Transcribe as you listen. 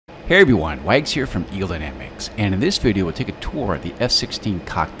Hey everyone, Wags here from Eagle Dynamics, and in this video we'll take a tour of the F-16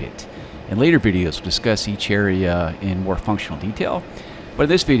 cockpit. In later videos we'll discuss each area in more functional detail, but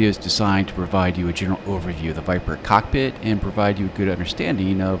this video is designed to provide you a general overview of the Viper cockpit and provide you a good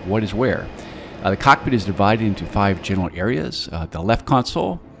understanding of what is where. The cockpit is divided into 5 general areas: the left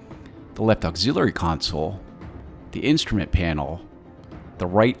console, the left auxiliary console, the instrument panel, the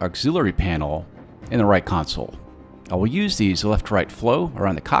right auxiliary panel, and the right console. We'll use these left-to-right flow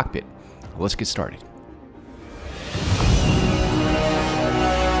around the cockpit. Let's get started.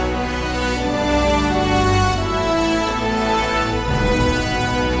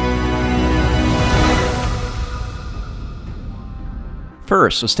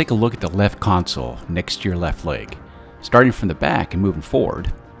 First, let's take a look at the left console next to your left leg. Starting from the back and moving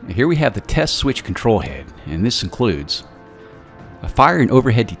forward, here we have the test switch control head, and this includes a fire and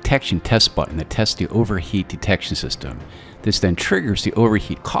overhead detection test button that tests the overheat detection system. This then triggers the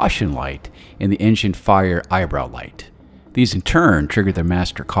overheat caution light and the engine fire eyebrow light. These in turn trigger the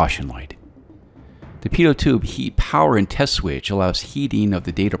master caution light. The pitot tube heat power and test switch allows heating of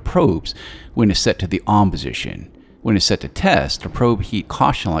the data probes when it's set to the on position. When it's set to test, the probe heat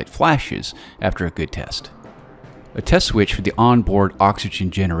caution light flashes after a good test. A test switch for the onboard oxygen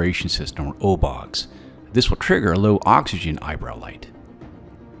generation system, or OBOGS. This will trigger a low oxygen eyebrow light.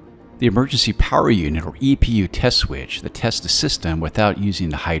 The emergency power unit, or EPU test switch, that tests the system without using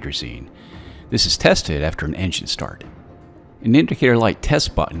the hydrazine. This is tested after an engine start. An indicator light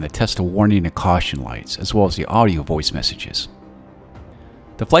test button that tests the warning and caution lights, as well as the audio voice messages.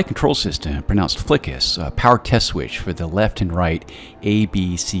 The flight control system, pronounced FLICUS, a power test switch for the left and right A,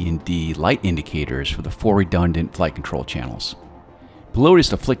 B, C, and D light indicators for the 4 redundant flight control channels. Below is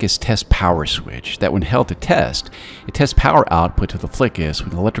the FLICUS test power switch that, when held to test, it tests power output to the FLICUS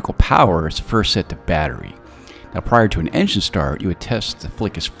when electrical power is first set to battery. Now, prior to an engine start, you would test the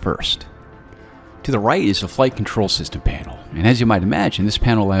FLICUS first. To the right is the flight control system panel, and as you might imagine, this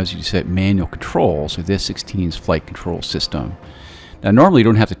panel allows you to set manual controls of the F-16's flight control system. Now, normally you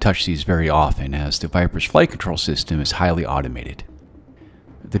don't have to touch these very often, as the Viper's flight control system is highly automated.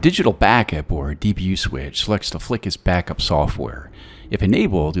 The digital backup, or DBU switch, selects the FLICUS backup software. If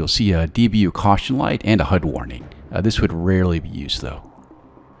enabled, you'll see a DBU caution light and a HUD warning. This would rarely be used though.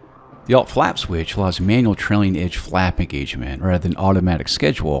 The alt flap switch allows manual trailing edge flap engagement rather than automatic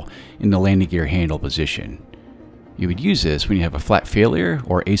schedule in the landing gear handle position. You would use this when you have a flap failure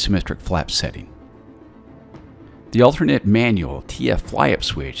or asymmetric flap setting. The alternate manual TF fly-up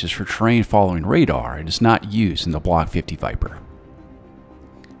switch is for terrain following radar and is not used in the Block 50 Viper.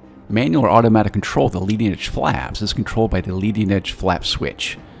 Manual or automatic control of the leading edge flaps is controlled by the leading edge flap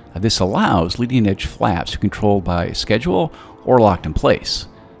switch. This allows leading edge flaps to be controlled by schedule or locked in place.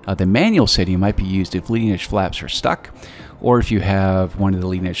 The manual setting might be used if leading edge flaps are stuck, or if you have one of the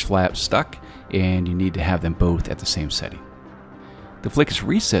leading edge flaps stuck and you need to have them both at the same setting. The FLICUS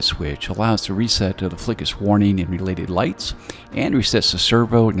reset switch allows the reset of the FLICUS warning and related lights, and resets the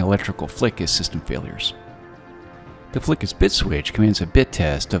servo and electrical FLICUS system failures. The FLICUS bit switch commands a bit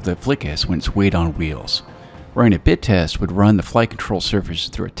test of the FLICUS when it's weighed on wheels. Running a bit test would run the flight control surface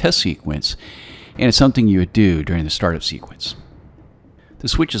through a test sequence, and it's something you would do during the startup sequence. The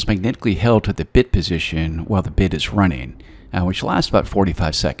switch is magnetically held to the bit position while the bit is running, which lasts about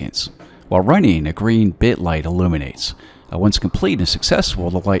 45 seconds. While running, a green bit light illuminates. Once complete and successful,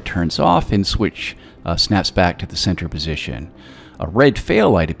 the light turns off and the switch snaps back to the center position. A red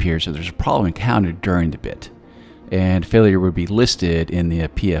fail light appears if there's a problem encountered during the bit, and failure would be listed in the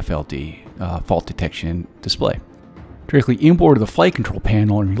PFLD fault detection display. Directly inboard of the flight control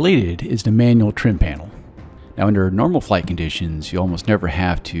panel and related is the manual trim panel. Now, under normal flight conditions, you almost never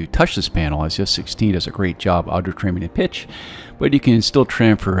have to touch this panel, as the F-16 does a great job auto trimming and pitch, but you can still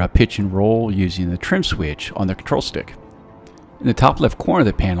trim for pitch and roll using the trim switch on the control stick. In the top left corner of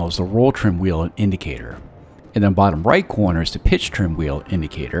the panel is the roll trim wheel indicator. In the bottom right corner is the pitch trim wheel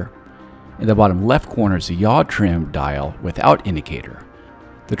indicator. In the bottom left corner is the yaw trim dial without indicator.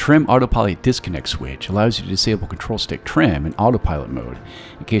 The trim autopilot disconnect switch allows you to disable control stick trim in autopilot mode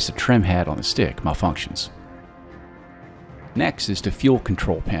in case the trim head on the stick malfunctions. Next is the fuel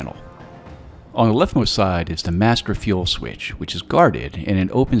control panel. On the leftmost side is the master fuel switch, which is guarded, and it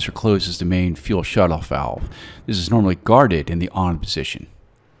opens or closes the main fuel shutoff valve. This is normally guarded in the on position.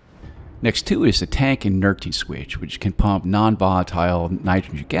 Next to it is the tank inerting switch, which can pump non-volatile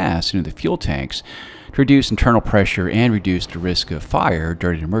nitrogen gas into the fuel tanks to reduce internal pressure and reduce the risk of fire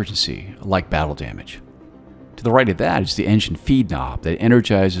during an emergency, like battle damage. To the right of that is the engine feed knob that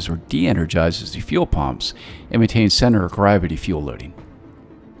energizes or de-energizes the fuel pumps and maintains center of gravity fuel loading.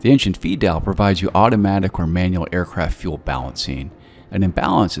 The engine feed dial provides you automatic or manual aircraft fuel balancing. An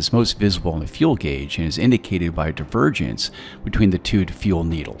imbalance is most visible in the fuel gauge and is indicated by a divergence between the two fuel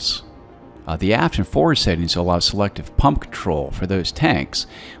needles. The aft and forward settings allow selective pump control for those tanks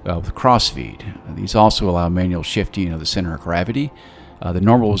with crossfeed. These also allow manual shifting of the center of gravity. The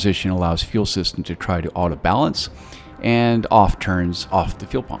normal position allows fuel system to try to auto balance, and off turns off the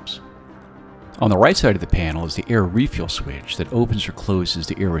fuel pumps. On the right side of the panel is the air refuel switch that opens or closes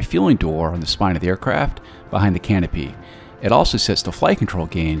the air refueling door on the spine of the aircraft behind the canopy. It also sets the flight control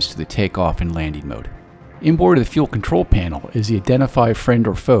gains to the takeoff and landing mode. Inboard of the fuel control panel is the Identify Friend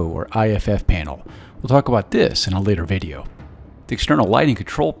or Foe, or IFF panel. We'll talk about this in a later video. The external lighting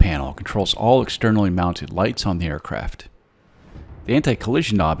control panel controls all externally mounted lights on the aircraft. The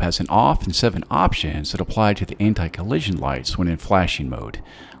anti-collision knob has an off and 7 options that apply to the anti-collision lights when in flashing mode,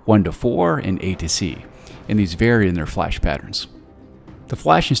 1 to 4 and A to C, and these vary in their flash patterns. The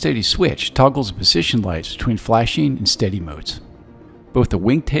flash and steady switch toggles the position lights between flashing and steady modes. Both the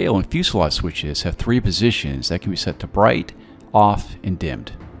wingtail and fuselage switches have 3 positions that can be set to bright, off, and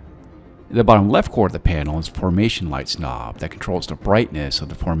dimmed. In the bottom left corner of the panel is the formation lights knob that controls the brightness of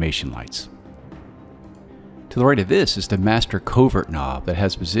the formation lights. To the right of this is the master covert knob that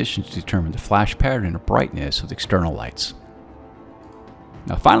has positions to determine the flash pattern and brightness of the external lights.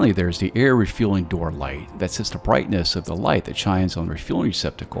 Now finally, there's the air refueling door light that sets the brightness of the light that shines on the refueling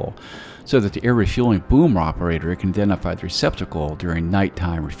receptacle so that the air refueling boom operator can identify the receptacle during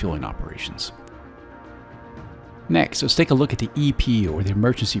nighttime refueling operations. Next, let's take a look at the EP, or the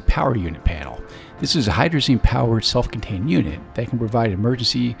Emergency Power Unit panel. This is a hydrazine-powered self-contained unit that can provide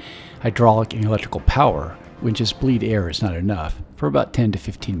emergency hydraulic and electrical power when just bleed air is not enough for about 10 to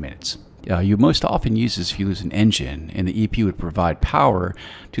 15 minutes. You most often use this if you lose an engine, and the EP would provide power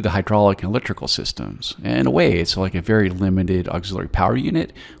to the hydraulic and electrical systems. And in a way, it's like a very limited auxiliary power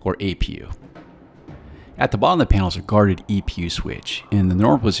unit, or APU. At the bottom of the panel is a guarded EPU switch. In the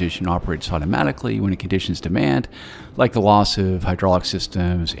normal position, operates automatically when conditions demand, like the loss of hydraulic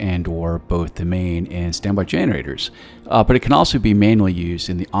systems and/or both the main and standby generators. But it can also be manually used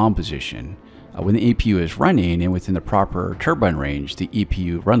in the on position. When the EPU is running and within the proper turbine range, the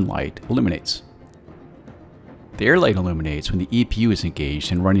EPU run light illuminates. The air light illuminates when the EPU is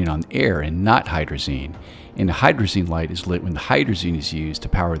engaged and running on air and not hydrazine, and the hydrazine light is lit when the hydrazine is used to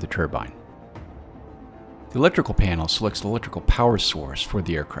power the turbine. The electrical panel selects the electrical power source for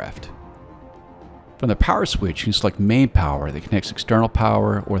the aircraft. From the power switch, you can select main power that connects external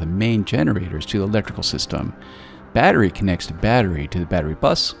power or the main generators to the electrical system. Battery connects the battery to the battery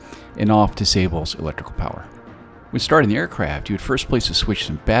bus, and off disables electrical power. When starting the aircraft, you would first place a switch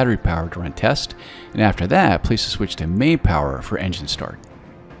to battery power to run test, and after that, place a switch to main power for engine start.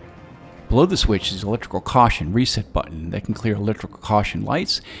 Below the switch is the electrical caution reset button that can clear electrical caution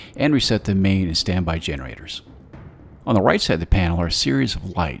lights and reset the main and standby generators. On the right side of the panel are a series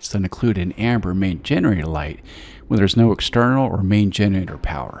of lights that include an amber main generator light when there's no external or main generator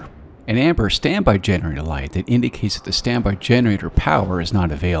power. An amber standby generator light that indicates that the standby generator power is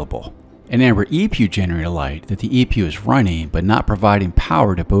not available. An amber EPU generator light that the EPU is running but not providing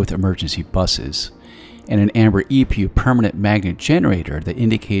power to both emergency buses. And an amber EPU permanent magnet generator that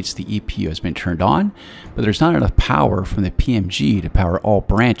indicates the EPU has been turned on, but there's not enough power from the PMG to power all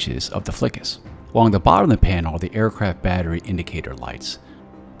branches of the FLICUS. Along the bottom of the panel are the aircraft battery indicator lights.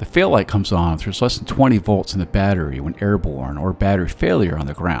 The fail light comes on if there's less than 20 volts in the battery when airborne or battery failure on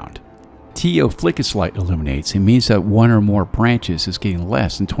the ground. TO FLICUS light illuminates and means that one or more branches is getting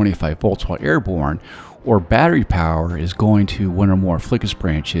less than 25 volts while airborne, or battery power is going to one or more FLICUS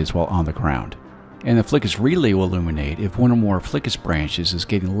branches while on the ground. And the FLICUS relay will illuminate if one or more FLICUS branches is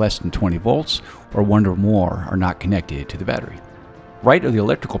getting less than 20 volts or one or more are not connected to the battery. Right of the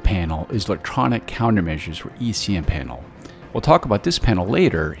electrical panel is Electronic Countermeasures, or ECM panel. We'll talk about this panel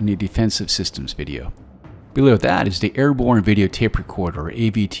later in the Defensive Systems video. Below that is the Airborne Video Tape Recorder, or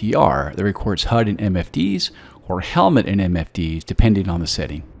AVTR, that records HUD and MFDs, or helmet and MFDs, depending on the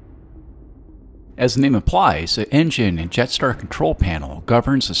setting. As the name implies, the engine and jet start control panel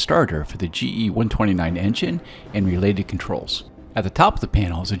governs the starter for the GE129 engine and related controls. At the top of the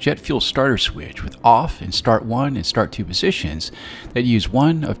panel is a jet fuel starter switch with off and start 1 and start 2 positions that use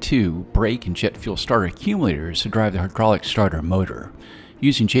one of 2 brake and jet fuel starter accumulators to drive the hydraulic starter motor.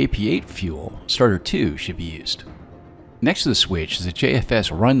 Using JP8 fuel, starter 2 should be used. Next to the switch is a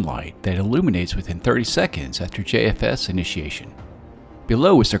JFS run light that illuminates within 30 seconds after JFS initiation.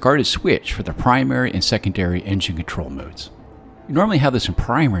 Below is the guarded switch for the primary and secondary engine control modes. You normally have this in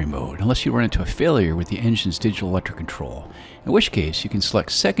primary mode unless you run into a failure with the engine's digital electric control, in which case you can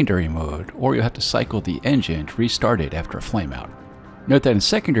select secondary mode, or you'll have to cycle the engine to restart it after a flameout. Note that in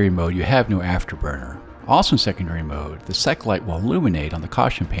secondary mode you have no afterburner. Also in secondary mode, the sec light will illuminate on the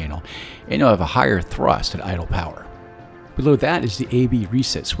caution panel and you'll have a higher thrust at idle power. Below that is the AB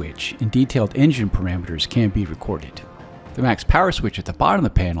reset switch, and detailed engine parameters can be recorded. The max power switch at the bottom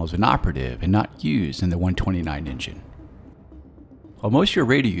of the panel is inoperative and not used in the 129 engine. While most of your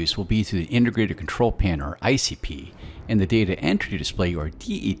radio use will be through the Integrated Control Panel or ICP, and the data entry display or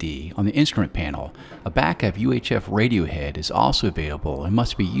DED on the instrument panel, a backup UHF radio head is also available and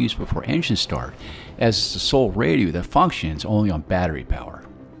must be used before engine start, as it's the sole radio that functions only on battery power.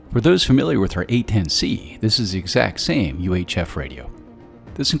 For those familiar with our F-16C, this is the exact same UHF radio.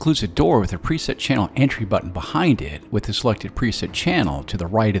 This includes a door with a preset channel entry button behind it with the selected preset channel to the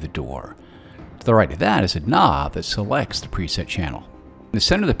right of the door. To the right of that is a knob that selects the preset channel. In the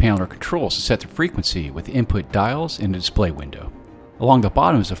center of the panel are controls to set the frequency with input dials in the display window. Along the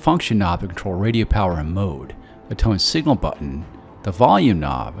bottom is a function knob to control radio power and mode, a tone signal button, the volume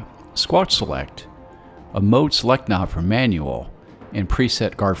knob, squelch select, a mode select knob for manual, and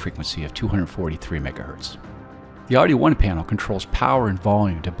preset guard frequency of 243 MHz. The Audio 1 panel controls power and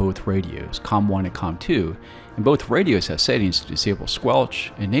volume to both radios, COM1 and COM2, and both radios have settings to disable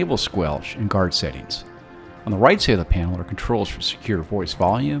squelch, enable squelch, and guard settings. On the right side of the panel are controls for secure voice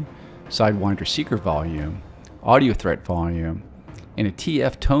volume, Sidewinder seeker volume, audio threat volume, and a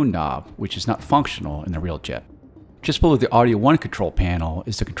TF tone knob, which is not functional in the real jet. Just below the Audio 1 control panel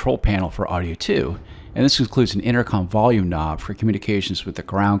is the control panel for Audio 2, and this includes an intercom volume knob for communications with the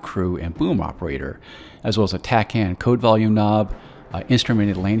ground crew and boom operator, as well as a TACAN code volume knob,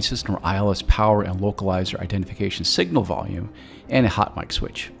 instrumented landing system or ILS power and localizer identification signal volume, and a hot mic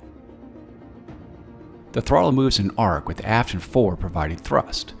switch. The throttle moves in an arc with aft and forward providing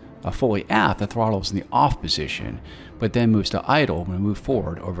thrust. Fully aft, the throttle is in the off position, but then moves to idle when we move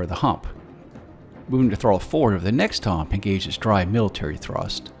forward over the hump. Moving the throttle forward over the next hump engages dry military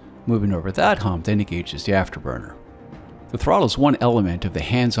thrust. Moving over that hump then engages the afterburner. The throttle is one element of the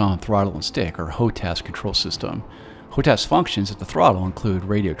hands-on throttle and stick or HOTAS control system. HOTAS functions at the throttle include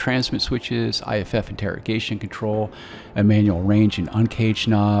radio transmit switches, IFF interrogation control, a manual range and uncaged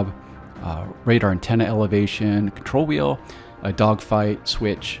knob, radar antenna elevation, control wheel, a dogfight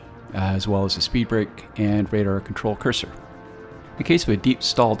switch, as well as a speed brake and radar control cursor. In case of a deep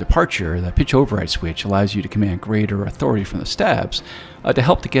stall departure, the pitch override switch allows you to command greater authority from the stabs to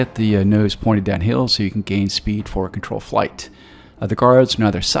help to get the nose pointed downhill so you can gain speed for control flight. The guards on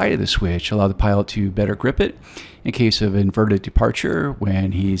either side of the switch allow the pilot to better grip it in case of inverted departure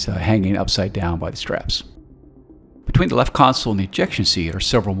when he's hanging upside down by the straps. Between the left console and the ejection seat are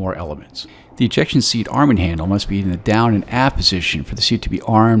several more elements. The ejection seat arming handle must be in the down and aft position for the seat to be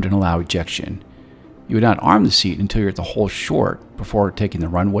armed and allow ejection. You would not arm the seat until you're at the hole short before taking the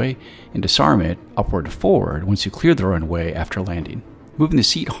runway, and disarm it upward to forward once you clear the runway after landing. Moving the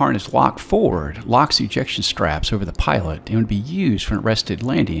seat harness lock forward locks the ejection straps over the pilot and would be used for an arrested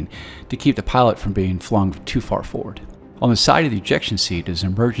landing to keep the pilot from being flung too far forward. On the side of the ejection seat is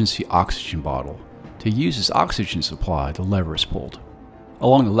an emergency oxygen bottle. To use this oxygen supply, the lever is pulled.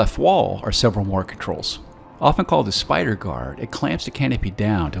 Along the left wall are several more controls. Often called the spider guard, it clamps the canopy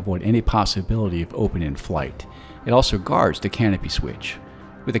down to avoid any possibility of opening in flight. It also guards the canopy switch.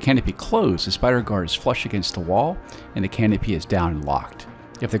 With the canopy closed, the spider guard is flush against the wall and the canopy is down and locked.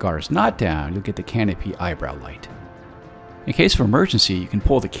 If the guard is not down, you'll get the canopy eyebrow light. In case of emergency, you can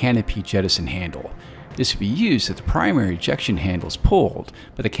pull the canopy jettison handle. This would be used if the primary ejection handle is pulled,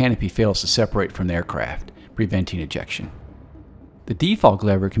 but the canopy fails to separate from the aircraft, preventing ejection. The defog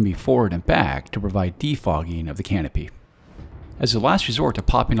lever can be forward and back to provide defogging of the canopy. As a last resort to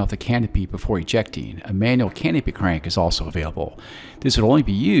popping off the canopy before ejecting, a manual canopy crank is also available. This would only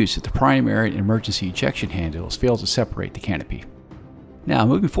be used if the primary and emergency ejection handles fail to separate the canopy. Now,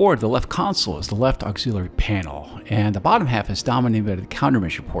 moving forward, the left console is the left auxiliary panel, and the bottom half is dominated by the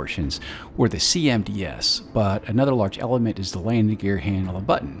countermeasure portions, or the CMDS, but another large element is the landing gear handle and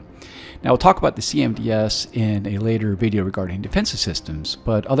button. Now, we'll talk about the CMDS in a later video regarding defensive systems,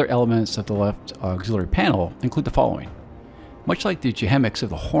 but other elements of the left auxiliary panel include the following. Much like the GHEMIX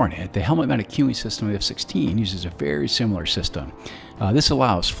of the Hornet, the helmet-mounted queuing system of the F-16 uses a very similar system. This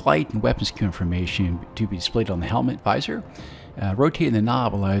allows flight and weapons queue information to be displayed on the helmet visor. Rotating the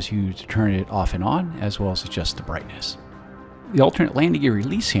knob allows you to turn it off and on, as well as adjust the brightness. The alternate landing gear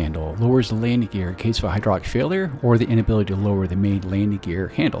release handle lowers the landing gear in case of a hydraulic failure or the inability to lower the main landing gear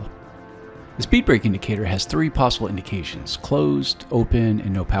handle. The speed brake indicator has three possible indications: closed, open,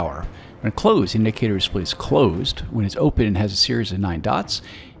 and no power. When closed, the indicator displays closed. When it's open, it has a series of 9 dots,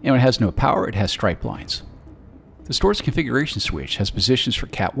 and when it has no power, it has striped lines. The store's configuration switch has positions for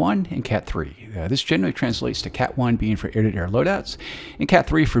Cat 1 and Cat 3. This generally translates to Cat 1 being for air-to-air loadouts, and Cat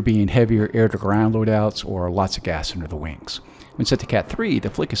 3 for being heavier air-to-ground loadouts or lots of gas under the wings. When set to Cat 3, the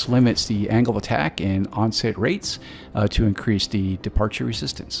flickus limits the angle of attack and onset rates to increase the departure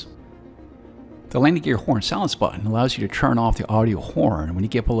resistance. The landing gear horn silence button allows you to turn off the audio horn when you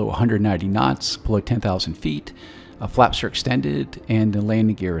get below 190 knots, below 10,000 feet, flaps are extended, and the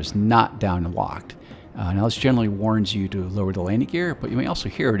landing gear is not down and locked. Now this generally warns you to lower the landing gear, but you may also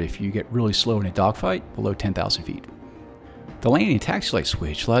hear it if you get really slow in a dogfight below 10,000 feet. The landing and taxi light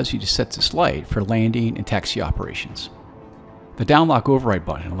switch allows you to set this light for landing and taxi operations. The downlock override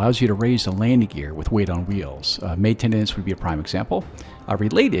button allows you to raise the landing gear with weight on wheels. Maintenance would be a prime example.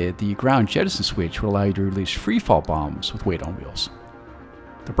 Related, the ground jettison switch will allow you to release freefall bombs with weight on wheels.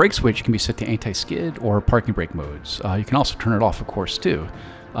 The brake switch can be set to anti-skid or parking brake modes. You can also turn it off, of course, too.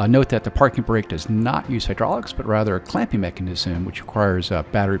 Note that the parking brake does not use hydraulics, but rather a clamping mechanism which requires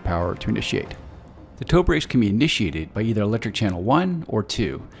battery power to initiate. The tow brakes can be initiated by either electric channel 1 or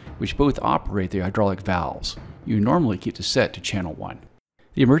 2, which both operate the hydraulic valves. You normally keep the set to channel 1.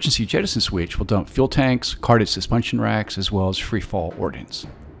 The emergency jettison switch will dump fuel tanks, carded suspension racks, as well as freefall ordnance.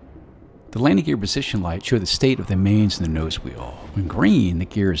 The landing gear position lights show the state of the mains and the nose wheel. When green, the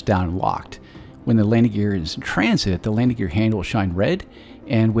gear is down and locked. When the landing gear is in transit, the landing gear handle will shine red,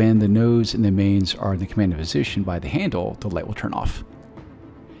 and when the nose and the mains are in the commanded position by the handle, the light will turn off.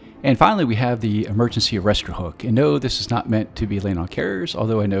 And finally, we have the emergency arrestor hook. And no, this is not meant to be laying on carriers,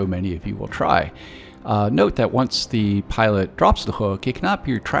 although I know many of you will try. Note that once the pilot drops the hook, it cannot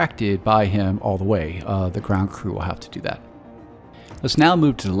be retracted by him all the way. The ground crew will have to do that. Let's now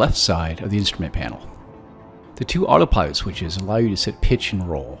move to the left side of the instrument panel. The two autopilot switches allow you to set pitch and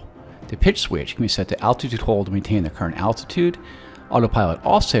roll. The pitch switch can be set to altitude hold to maintain the current altitude. Autopilot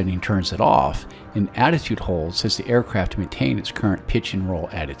offsetting turns it off, and attitude hold sets the aircraft to maintain its current pitch and roll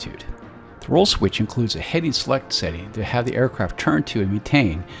attitude. The roll switch includes a heading select setting to have the aircraft turn to and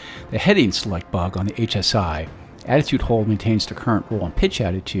maintain the heading select bug on the HSI. Attitude hold maintains the current roll and pitch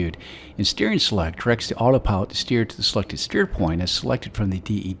attitude, and steering select directs the autopilot to steer to the selected steer point as selected from the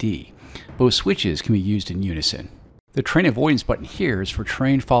DED. Both switches can be used in unison. The terrain avoidance button here is for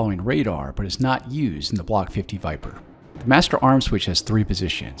terrain following radar, but is not used in the Block 50 Viper. The master arm switch has 3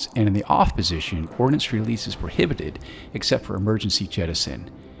 positions, and in the off position, ordnance release is prohibited except for emergency jettison.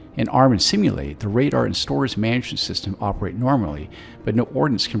 In arm and simulate, the radar and stores management system operate normally, but no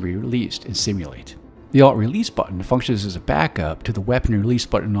ordnance can be released in simulate. The alt release button functions as a backup to the weapon release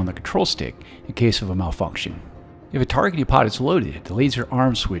button on the control stick in case of a malfunction. If a targeting pod is loaded, the laser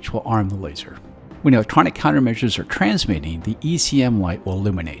arm switch will arm the laser. When electronic countermeasures are transmitting, the ECM light will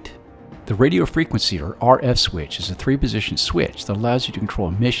illuminate. The radio frequency or RF switch is a 3-position switch that allows you to control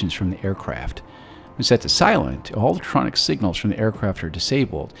emissions from the aircraft. When set to silent, all electronic signals from the aircraft are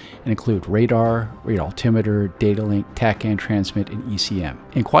disabled and include radar, radar altimeter, data link, TACAN transmit, and ECM.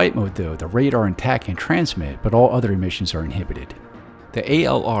 In quiet mode though, the radar and TACAN transmit, but all other emissions are inhibited. The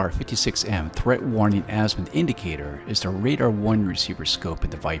ALR 56M Threat Warning Azimuth Indicator is the Radar 1 receiver scope in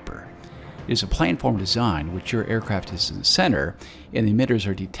the Viper. It is a planform design which your aircraft is in the center and the emitters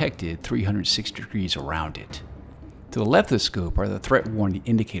are detected 360 degrees around it. To the left of the scope are the threat warning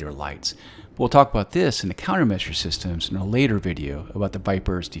indicator lights, but we'll talk about this in the countermeasure systems in a later video about the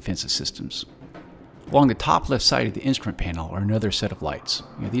Viper's defensive systems. Along the top left side of the instrument panel are another set of lights.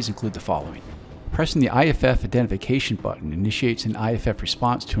 These include the following. Pressing the IFF identification button initiates an IFF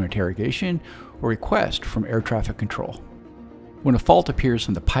response to an interrogation or request from air traffic control. When a fault appears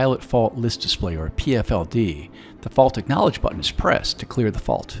on the Pilot Fault List Display, or PFLD, the Fault Acknowledge button is pressed to clear the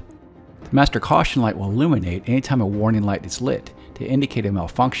fault. The Master Caution light will illuminate anytime a warning light is lit to indicate a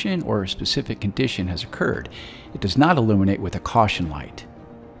malfunction or a specific condition has occurred. It does not illuminate with a caution light.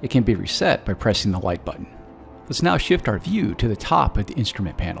 It can be reset by pressing the light button. Let's now shift our view to the top of the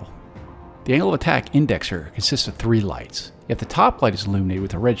instrument panel. The angle of attack indexer consists of 3 lights. If the top light is illuminated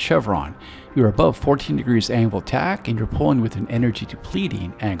with a red chevron, you are above 14 degrees angle of attack and you're pulling with an energy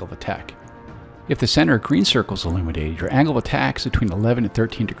depleting angle of attack. If the center green circle is illuminated, your angle of attack is between 11 and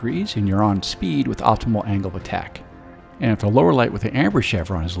 13 degrees and you're on speed with optimal angle of attack. And if the lower light with the amber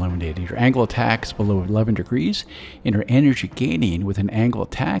chevron is illuminated, your angle of attack is below 11 degrees and you're energy gaining with an angle of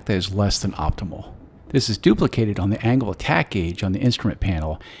attack that is less than optimal. This is duplicated on the angle of attack gauge on the instrument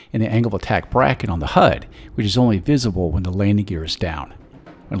panel and the angle of attack bracket on the HUD, which is only visible when the landing gear is down.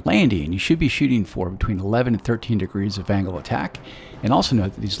 When landing, you should be shooting for between 11 and 13 degrees of angle of attack, and also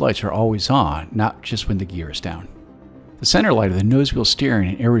note that these lights are always on, not just when the gear is down. The center light of the nose wheel steering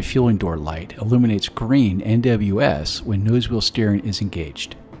and air refueling door light illuminates green NWS when nose wheel steering is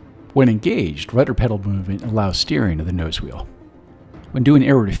engaged. When engaged, rudder pedal movement allows steering of the nose wheel. When doing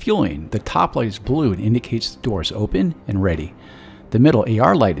air refueling, the top light is blue and indicates the door is open and ready. The middle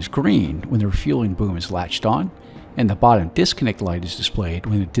AR light is green when the refueling boom is latched on, and the bottom disconnect light is displayed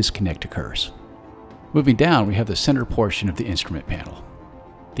when a disconnect occurs. Moving down, we have the center portion of the instrument panel.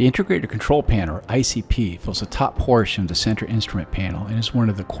 The Integrated Control Panel, or ICP, fills the top portion of the center instrument panel and is one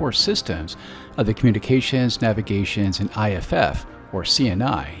of the core systems of the Communications, Navigations, and IFF, or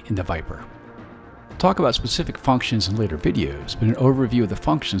CNI, in the Viper. We'll talk about specific functions in later videos, but an overview of the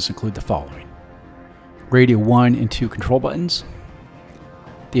functions include the following. Radio 1 and 2 control buttons,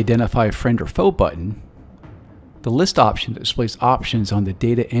 the Identify Friend or Foe button, the list option that displays options on the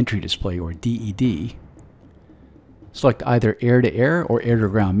Data Entry Display, or DED, select either air-to-air or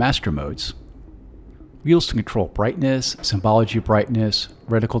air-to-ground master modes, wheels to control brightness, symbology brightness,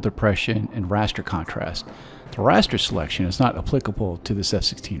 reticle depression, and raster contrast. The raster selection is not applicable to this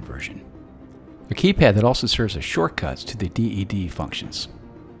F-16 version. A keypad that also serves as shortcuts to the DED functions.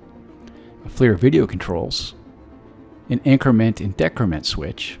 A FLIR video controls, an increment and decrement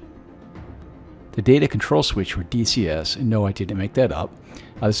switch, the data control switch, or DCS, and no, I didn't make that up.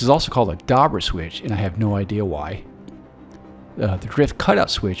 This is also called a dauber switch, and I have no idea why. The drift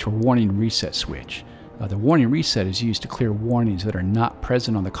cutout switch, or warning reset switch. The warning reset is used to clear warnings that are not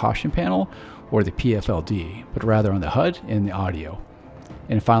present on the caution panel or the PFLD, but rather on the HUD and the audio.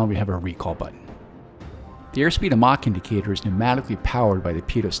 And finally, we have a recall button. The airspeed and Mach indicator is pneumatically powered by the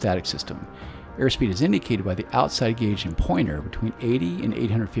pitot-static system. Airspeed is indicated by the outside gauge and pointer between 80 and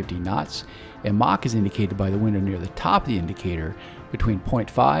 850 knots, and Mach is indicated by the window near the top of the indicator between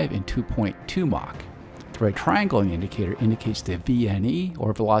 0.5 and 2.2 Mach. The red triangle in the indicator indicates the VNE,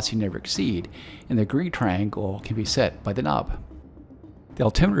 or velocity never exceed, and the green triangle can be set by the knob. The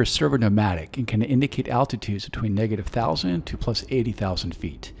altimeter is servo-pneumatic and can indicate altitudes between -1,000 to +80,000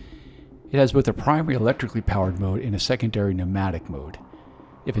 feet. It has both a primary electrically powered mode and a secondary pneumatic mode.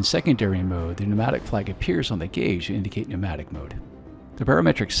 If in secondary mode, the pneumatic flag appears on the gauge to indicate pneumatic mode. The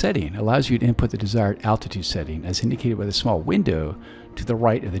barometric setting allows you to input the desired altitude setting as indicated by the small window to the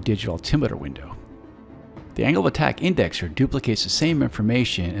right of the digital altimeter window. The angle of attack indexer duplicates the same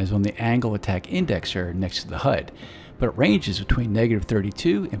information as on the angle of attack indexer next to the HUD, but it ranges between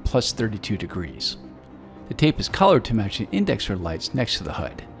 -32 and +32 degrees. The tape is colored to match the indexer lights next to the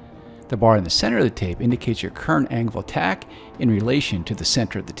HUD. The bar in the center of the tape indicates your current angle of attack in relation to the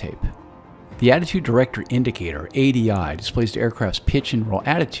center of the tape. The Attitude Director Indicator, ADI, displays the aircraft's pitch and roll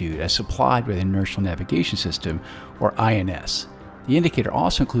attitude as supplied by the Inertial Navigation System, or INS. The indicator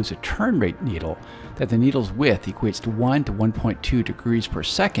also includes a turn rate needle that the needle's width equates to 1 to 1.2 degrees per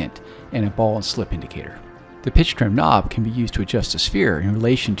second, and a ball and slip indicator. The pitch trim knob can be used to adjust the sphere in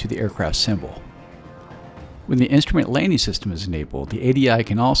relation to the aircraft symbol. When the instrument landing system is enabled, the ADI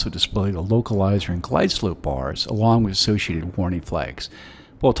can also display the localizer and glide slope bars along with associated warning flags.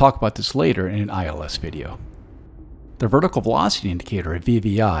 We'll talk about this later in an ILS video. The vertical velocity indicator, or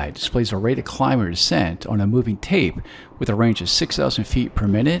VVI, displays a rate of climb or descent on a moving tape with a range of 6,000 feet per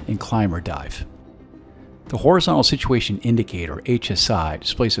minute in climb or dive. The horizontal situation indicator, or HSI,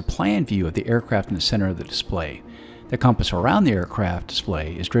 displays a plan view of the aircraft in the center of the display. The compass around the aircraft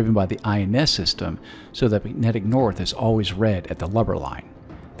display is driven by the INS system, so that magnetic north is always red at the lubber line.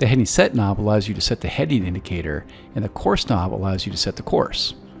 The heading set knob allows you to set the heading indicator, and the course knob allows you to set the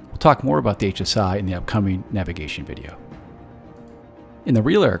course. We'll talk more about the HSI in the upcoming navigation video. In the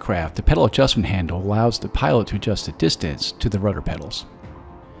real aircraft, the pedal adjustment handle allows the pilot to adjust the distance to the rudder pedals.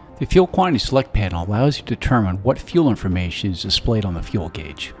 The Fuel Quantity Select panel allows you to determine what fuel information is displayed on the fuel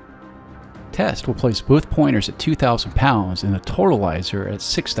gauge. Test will place both pointers at 2,000 pounds and the totalizer at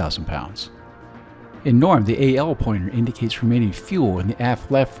 6,000 pounds. In norm, the AL pointer indicates remaining fuel in the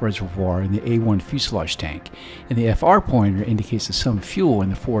aft left reservoir in the A1 fuselage tank, and the FR pointer indicates the sum fuel in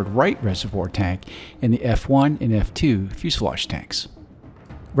the forward right reservoir tank in the F1 and F2 fuselage tanks.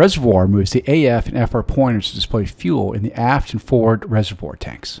 Reservoir moves the AF and FR pointers to display fuel in the aft and forward reservoir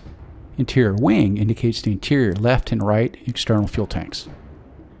tanks. Interior wing indicates the interior left and right external fuel tanks.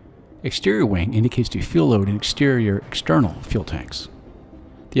 Exterior wing indicates the fuel load in exterior external fuel tanks.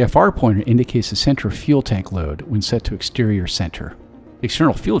 The FR pointer indicates the central fuel tank load when set to exterior center. The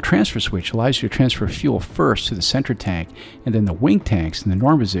external fuel transfer switch allows you to transfer fuel first to the center tank and then the wing tanks in the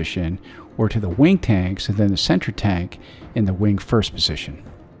norm position, or to the wing tanks and then the center tank in the wing first position.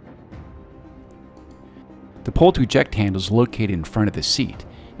 The pull to eject handle is located in front of the seat,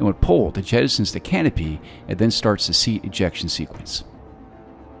 and when pulled, it jettisons the canopy and then starts the seat ejection sequence.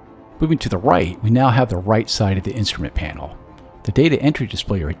 Moving to the right, we now have the right side of the instrument panel. The Data Entry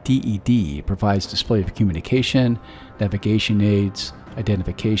Display, or DED, provides display of communication, navigation aids,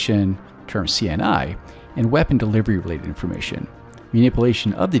 identification, term CNI, and weapon delivery related information.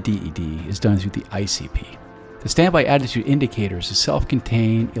 Manipulation of the DED is done through the ICP. The standby attitude indicator is a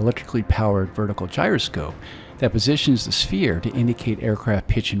self-contained, electrically powered vertical gyroscope that positions the sphere to indicate aircraft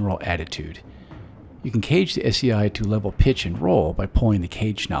pitch and roll attitude. You can cage the SEI to level pitch and roll by pulling the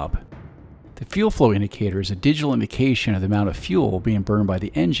cage knob. The fuel flow indicator is a digital indication of the amount of fuel being burned by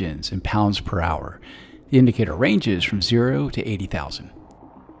the engines in pounds per hour. The indicator ranges from 0 to 80,000.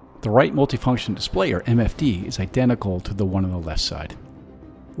 The right multifunction display, or MFD, is identical to the one on the left side.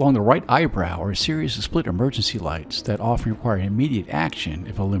 Along the right eyebrow are a series of split emergency lights that often require immediate action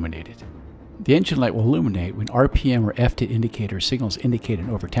if illuminated. The engine light will illuminate when RPM or FTIT indicator signals indicate an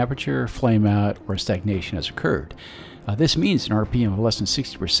overtemperature, flameout, or stagnation has occurred. This means an RPM of less than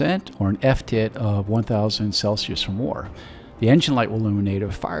 60% or an FTIT of 1000 Celsius or more. The engine light will illuminate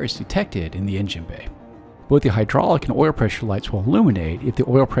if fire is detected in the engine bay. Both the hydraulic and oil pressure lights will illuminate if the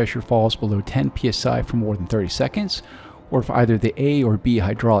oil pressure falls below 10 psi for more than 30 seconds, or if either the A or B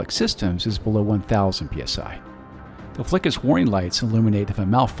hydraulic systems is below 1000 psi. The FLICUS warning lights illuminate if a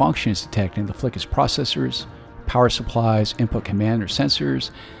malfunction is detected in the FLICUS processors, power supplies, input command or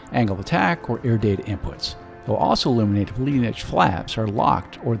sensors, angle of attack, or air data inputs. It will also illuminate if leading edge flaps are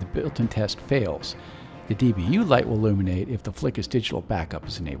locked or the built-in test fails. The DBU light will illuminate if the FLICUS digital backup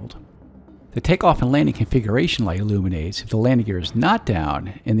is enabled. The takeoff and landing configuration light illuminates if the landing gear is not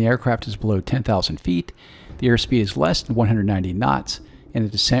down and the aircraft is below 10,000 feet, the airspeed is less than 190 knots, and the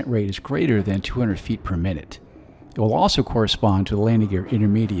descent rate is greater than 200 feet per minute. It will also correspond to the landing gear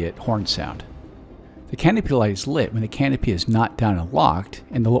intermediate horn sound. The canopy light is lit when the canopy is not down and locked,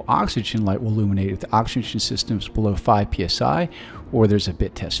 and the low oxygen light will illuminate if the oxygen system is below 5 psi or there's a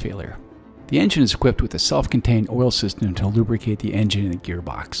bit test failure. The engine is equipped with a self-contained oil system to lubricate the engine and the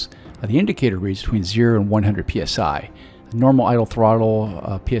gearbox. The indicator reads between 0 and 100 psi. The normal idle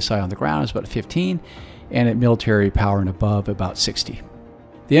throttle psi on the ground is about 15, and at military power and above about 60.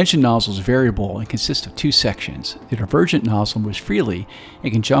 The engine nozzle is variable and consists of two sections. The divergent nozzle moves freely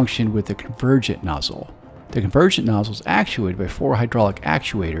in conjunction with the convergent nozzle. The convergent nozzle is actuated by 4 hydraulic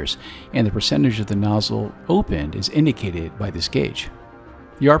actuators, and the percentage of the nozzle opened is indicated by this gauge.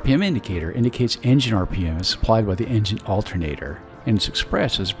 The RPM indicator indicates engine RPM is supplied by the engine alternator, and is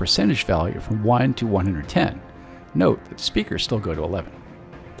expressed as a percentage value from 1 to 110. Note that the speakers still go to 11.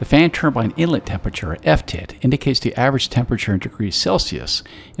 The fan turbine inlet temperature, or FTIT, indicates the average temperature in degrees Celsius,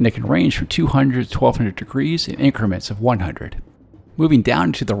 and it can range from 200 to 1200 degrees in increments of 100. Moving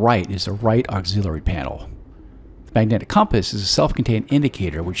down to the right is the right auxiliary panel. The magnetic compass is a self-contained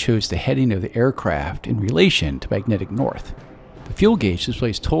indicator which shows the heading of the aircraft in relation to magnetic north. The fuel gauge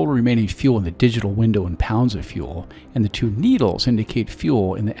displays total remaining fuel in the digital window in pounds of fuel, and the 2 needles indicate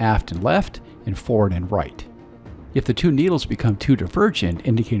fuel in the aft and left, and forward and right. If the 2 needles become too divergent,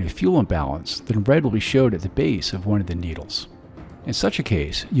 indicating a fuel imbalance, then red will be showed at the base of one of the needles. In such a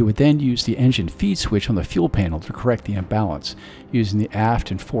case, you would then use the engine feed switch on the fuel panel to correct the imbalance, using the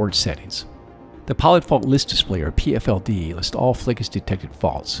aft and forward settings. The pilot fault list display, or PFLD, lists all FLICUS detected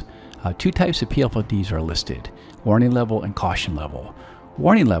faults. 2 types of PFLDs are listed: warning level and caution level.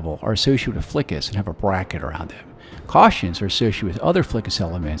 Warning level are associated with FLICUS and have a bracket around them. Cautions are associated with other FLICUS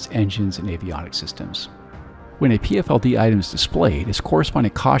elements, engines, and avionics systems. When a PFLD item is displayed, its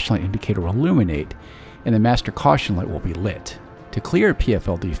corresponding caution light indicator will illuminate, and the master caution light will be lit. To clear a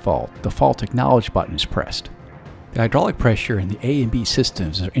PFLD fault, the fault acknowledge button is pressed. The hydraulic pressure in the A and B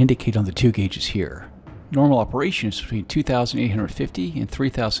systems are indicated on the 2 gauges here. Normal operation is between 2,850 and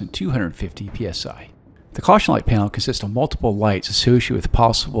 3,250 psi. The caution light panel consists of multiple lights associated with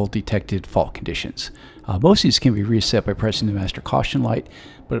possible detected fault conditions. Most of these can be reset by pressing the master caution light,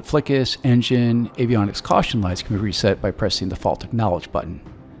 but at FLICUS, engine, avionics caution lights can be reset by pressing the fault acknowledge button.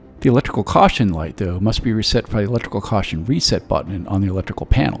 The electrical caution light, though, must be reset by the electrical caution reset button on the electrical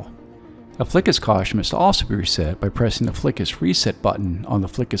panel. A FLICUS caution must also be reset by pressing the FLICUS reset button on the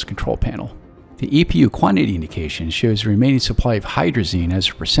FLICUS control panel. The EPU quantity indication shows the remaining supply of hydrazine as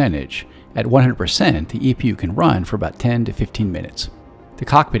a percentage. At 100%, the EPU can run for about 10 to 15 minutes. The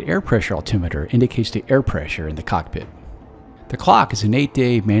cockpit air pressure altimeter indicates the air pressure in the cockpit. The clock is an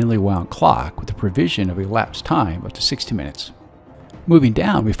 8-day manually wound clock with the provision of elapsed time up to 60 minutes. Moving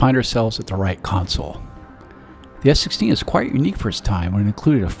down, we find ourselves at the right console. The F-16 is quite unique for its time when it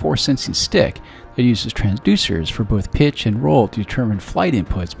included a force sensing stick that uses transducers for both pitch and roll to determine flight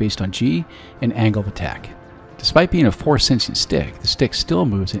inputs based on G and angle of attack. Despite being a force sensing stick, the stick still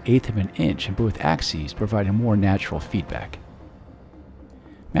moves 1/8 of an inch in both axes, providing more natural feedback.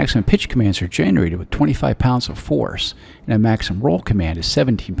 Maximum pitch commands are generated with 25 pounds of force, and a maximum roll command is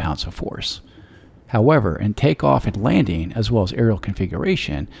 17 pounds of force. However, in takeoff and landing, as well as aerial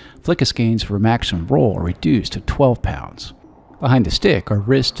configuration, flickus gains for maximum roll are reduced to 12 pounds. Behind the stick are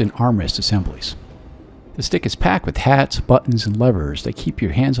wrist and armrest assemblies. The stick is packed with hats, buttons, and levers that keep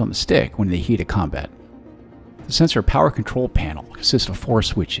your hands on the stick when in the heat of combat. The sensor power control panel consists of 4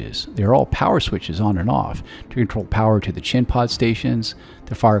 switches. They are all power switches on and off to control power to the chin pod stations,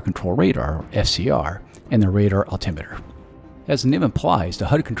 the fire control radar, or FCR, and the radar altimeter. As the name implies, the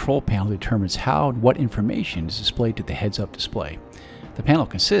HUD control panel determines how and what information is displayed to the heads-up display. The panel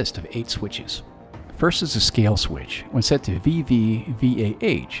consists of 8 switches. First is the scale switch. When set to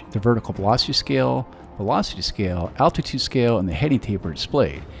VV/VAH, the vertical velocity scale, altitude scale, and the heading tape are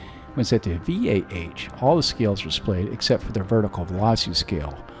displayed. When set to VAH, all the scales are displayed except for the vertical velocity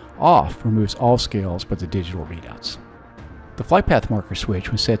scale. Off removes all scales but the digital readouts. The flight path marker switch,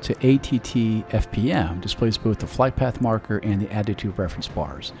 when set to ATT-FPM, displays both the flight path marker and the attitude reference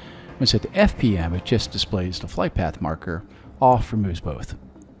bars. When set to FPM, it just displays the flight path marker. Off removes both.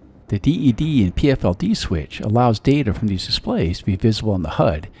 The DED and PFLD switch allows data from these displays to be visible on the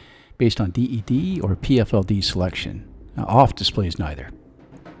HUD based on DED or PFLD selection. Now, off displays neither.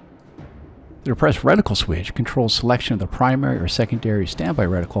 The depressed reticle switch controls selection of the primary or secondary standby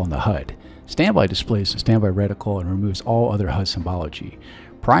reticle on the HUD. Standby displays the standby reticle and removes all other HUD symbology.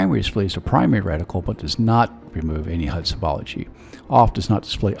 Primary displays the primary reticle but does not remove any HUD symbology. Off does not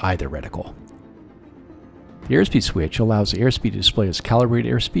display either reticle. The airspeed switch allows the airspeed to display as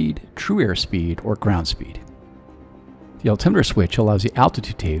calibrated airspeed, true airspeed, or ground speed. The altimeter switch allows the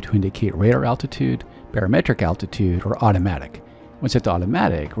altitude tape to indicate radar altitude, barometric altitude, or automatic. When set to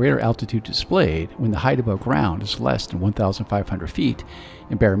automatic, radar altitude displayed when the height above ground is less than 1,500 feet,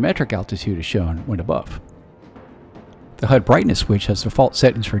 and barometric altitude is shown when above. The HUD brightness switch has default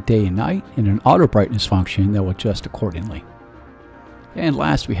settings for day and night, and an auto brightness function that will adjust accordingly. And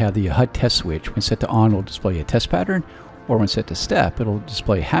last, we have the HUD test switch. When set to on, it will display a test pattern, or when set to step, it will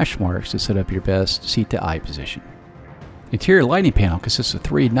display hash marks to set up your best seat to eye position. The interior lighting panel consists of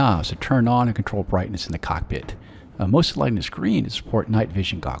 3 knobs to turn on and control brightness in the cockpit. Most of the lighting is green to support night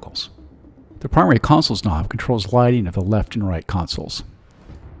vision goggles. The primary consoles knob controls lighting of the left and right consoles.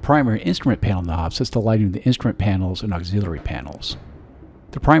 Primary instrument panel knob sets the lighting of the instrument panels and auxiliary panels.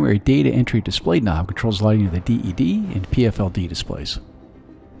 The primary data entry display knob controls lighting of the DED and PFLD displays.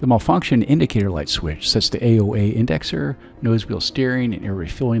 The malfunction indicator light switch sets the AOA indexer, nose wheel steering, and air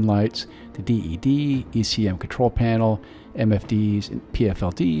refueling lights, the DED, ECM control panel, MFDs, and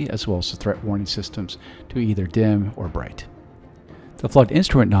PFLD, as well as the threat warning systems to either dim or bright. The flood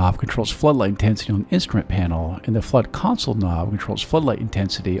instrument knob controls floodlight intensity on the instrument panel, and the flood console knob controls floodlight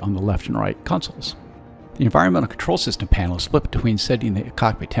intensity on the left and right consoles. The environmental control system panel is split between setting the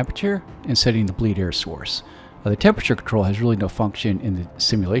cockpit temperature and setting the bleed air source. The temperature control has really no function in the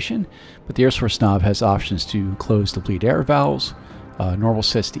simulation, but the air source knob has options to close the bleed air valves. Normal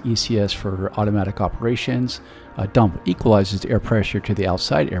sets the ECS for automatic operations. Dump equalizes the air pressure to the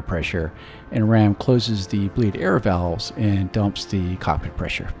outside air pressure, and RAM closes the bleed air valves and dumps the cockpit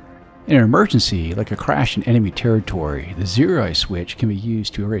pressure. In an emergency, like a crash in enemy territory, the zero-eye switch can be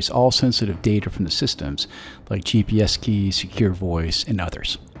used to erase all sensitive data from the systems, like GPS keys, secure voice, and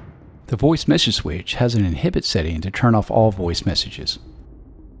others. The voice message switch has an inhibit setting to turn off all voice messages.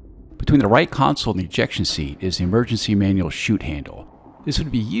 Between the right console and the ejection seat is the emergency manual chute handle. This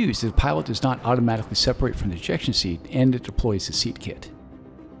would be used if the pilot does not automatically separate from the ejection seat and it deploys the seat kit.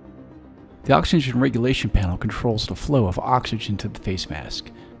 The oxygen regulation panel controls the flow of oxygen to the face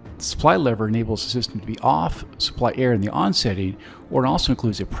mask. The supply lever enables the system to be off, supply air in the on setting, or it also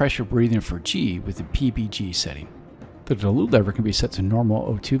includes a pressure breathing for G with the PBG setting. The dilute lever can be set to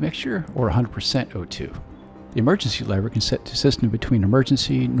normal O2 mixture or 100% O2. The emergency lever can set the system between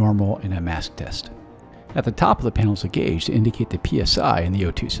emergency, normal, and a mask test. At the top of the panel is a gauge to indicate the PSI in the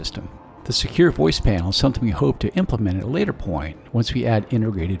O2 system. The secure voice panel is something we hope to implement at a later point once we add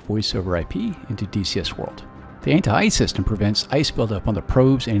integrated voice over IP into DCS World. The anti-ice system prevents ice buildup on the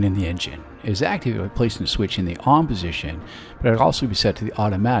probes and in the engine. It is activated by placing the switch in the on position, but it will also be set to the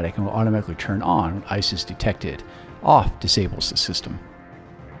automatic and will automatically turn on when ice is detected. Off disables the system.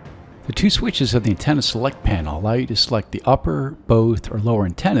 The 2 switches of the antenna select panel allow you to select the upper, both, or lower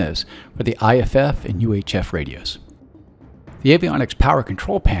antennas for the IFF and UHF radios. The avionics power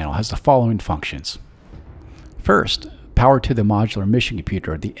control panel has the following functions. First, power to the modular mission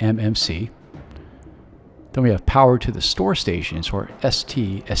computer, the MMC. Then we have power to the store stations, or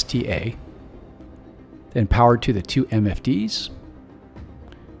STA. Then power to the 2 MFDs.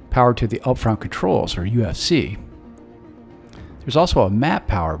 Power to the upfront controls, or UFC. There's also a map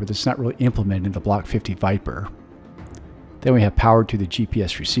power, but it's not really implemented in the Block 50 Viper. Then we have power to the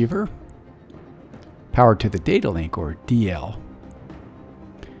GPS receiver. power to the data link, or DL.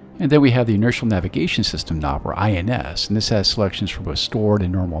 And then we have the Inertial Navigation System knob, or INS, and this has selections for both stored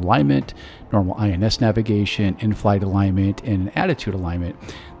and normal alignment, normal INS navigation, in-flight alignment, and an attitude alignment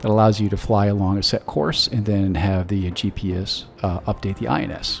that allows you to fly along a set course and then have the GPS update the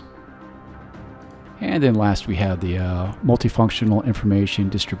INS. And then last we have the Multifunctional Information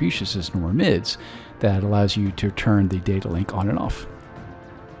Distribution System, or MIDS, that allows you to turn the data link on and off.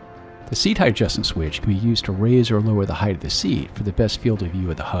 The seat height adjustment switch can be used to raise or lower the height of the seat for the best field of view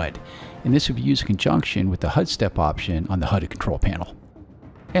of the HUD, and this would be used in conjunction with the HUD step option on the HUD control panel.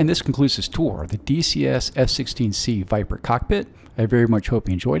 And this concludes this tour of the DCS F-16C Viper cockpit. I very much hope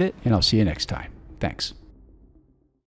you enjoyed it, and I'll see you next time. Thanks.